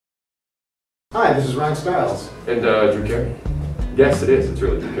Hi, this is Ryan Stiles. And Drew Carey? Yes, it is. It's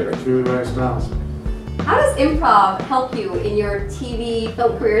really Drew Carey. It's really Ryan Stiles. How does improv help you in your TV,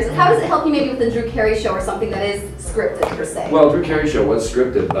 film careers? How does it help you maybe with the Drew Carey Show or something that is scripted per se? Well, Drew Carey Show was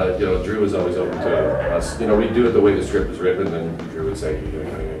scripted, but Drew was always open to us. We do it the way the script is written, and then Drew would say, "You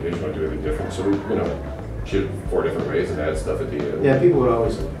want to do anything different?" So we, shoot 4 different ways and add stuff at the end. Yeah, people would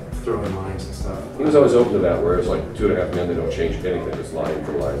always throw in lines and stuff. He was always open to that. Whereas like 2.5 Men, they don't change anything. It's line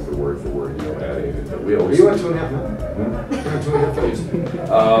for line, for word, add anything. But we always. Were you on 2.5 Men? Hmm? You were on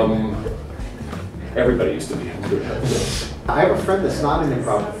 2.5 Men? Everybody used to be. I have a friend that's not an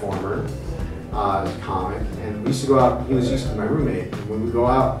improv performer, a comic, and we used to go out. He was used to my roommate. And when we go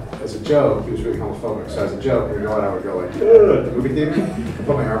out as a joke, he was really homophobic. So as a joke, when we go out, I would go like, to the movie theater, I'd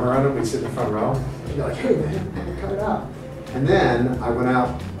put my arm around him. We'd sit in the front row. He'd be like, "Hey man, cut it out." And then I went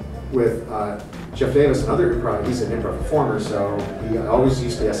out with Jeff Davis, another improv. He's an improv performer, so he always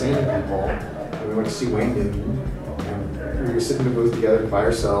used to yes-anding people. And we went to see Wayne Newton. We were sitting in the booth together by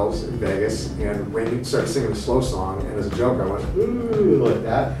ourselves in Vegas, and Wayne started singing a slow song, and as a joke I went, "Ooh," like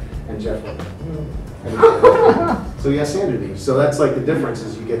that, and Jeff went, "Ooh." So yes-anded me. So that's like the difference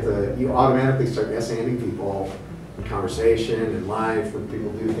is you automatically start yes-anding people in conversation and life, when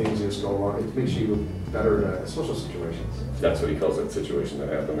people do things, you just go along. It makes you better at social situations. That's what he calls that situation that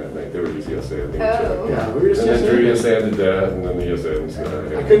happened that night. They were just yes-anding. Oh. Yeah, we were just and then Drew yes-anding. yes-anded that, and then the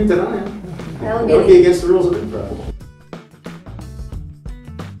yes-anding. I couldn't deny it. That'll Don't be against the rules of improv.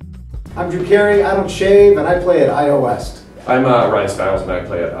 I'm Drew Carey, I don't shave, and I play at IO West. I'm Ryan Stiles, and I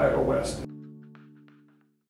play at IO West.